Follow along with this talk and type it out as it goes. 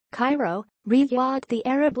Cairo, Riyadh The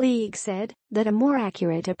Arab League said that a more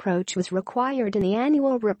accurate approach was required in the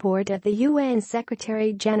annual report of the UN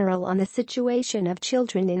Secretary-General on the situation of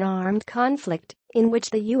children in armed conflict, in which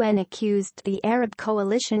the UN accused the Arab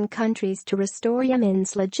coalition countries to restore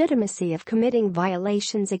Yemen's legitimacy of committing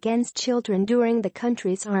violations against children during the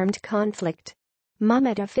country's armed conflict.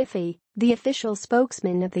 Mahmoud Afifi, the official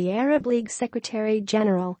spokesman of the Arab League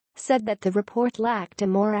Secretary-General, said that the report lacked a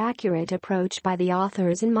more accurate approach by the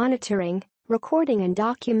authors in monitoring, recording and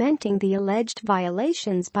documenting the alleged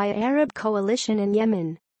violations by Arab coalition in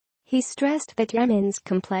Yemen. He stressed that Yemen's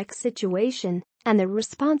complex situation and the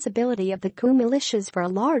responsibility of the coup militias for a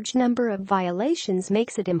large number of violations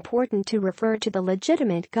makes it important to refer to the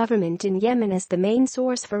legitimate government in Yemen as the main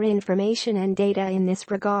source for information and data in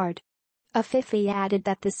this regard. Afifi added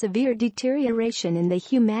that the severe deterioration in the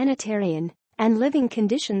humanitarian and living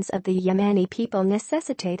conditions of the Yemeni people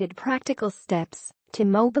necessitated practical steps to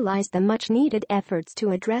mobilize the much-needed efforts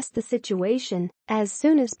to address the situation as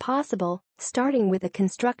soon as possible, starting with a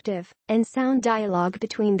constructive and sound dialogue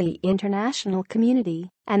between the international community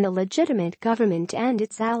and the legitimate government and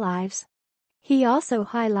its allies. He also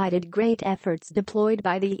highlighted great efforts deployed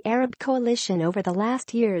by the Arab coalition over the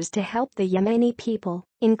last years to help the Yemeni people,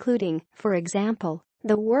 including, for example,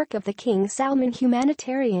 the work of the King Salman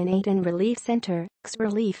Humanitarian Aid and Relief Center,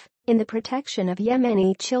 XRelief, in the protection of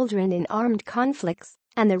Yemeni children in armed conflicts,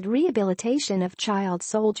 and the rehabilitation of child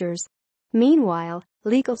soldiers. Meanwhile,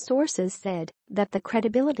 legal sources said that the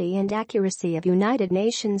credibility and accuracy of United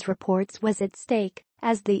Nations reports was at stake,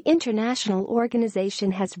 as the international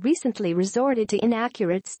organization has recently resorted to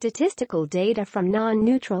inaccurate statistical data from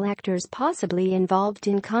non-neutral actors possibly involved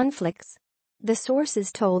in conflicts. The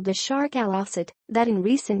sources told the Sharq Al-Awsat that in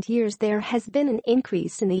recent years there has been an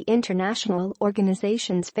increase in the international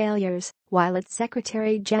organization's failures, while its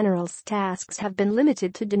Secretary-General's tasks have been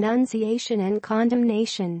limited to denunciation and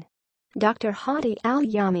condemnation. Dr. Hadi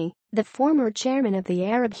Al-Yami, the former chairman of the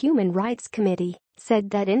Arab Human Rights Committee,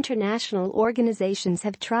 said that international organizations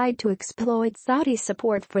have tried to exploit Saudi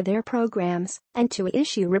support for their programs and to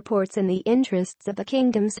issue reports in the interests of the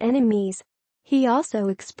kingdom's enemies. He also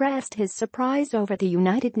expressed his surprise over the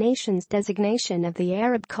United Nations designation of the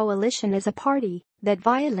Arab coalition as a party that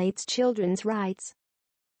violates children's rights.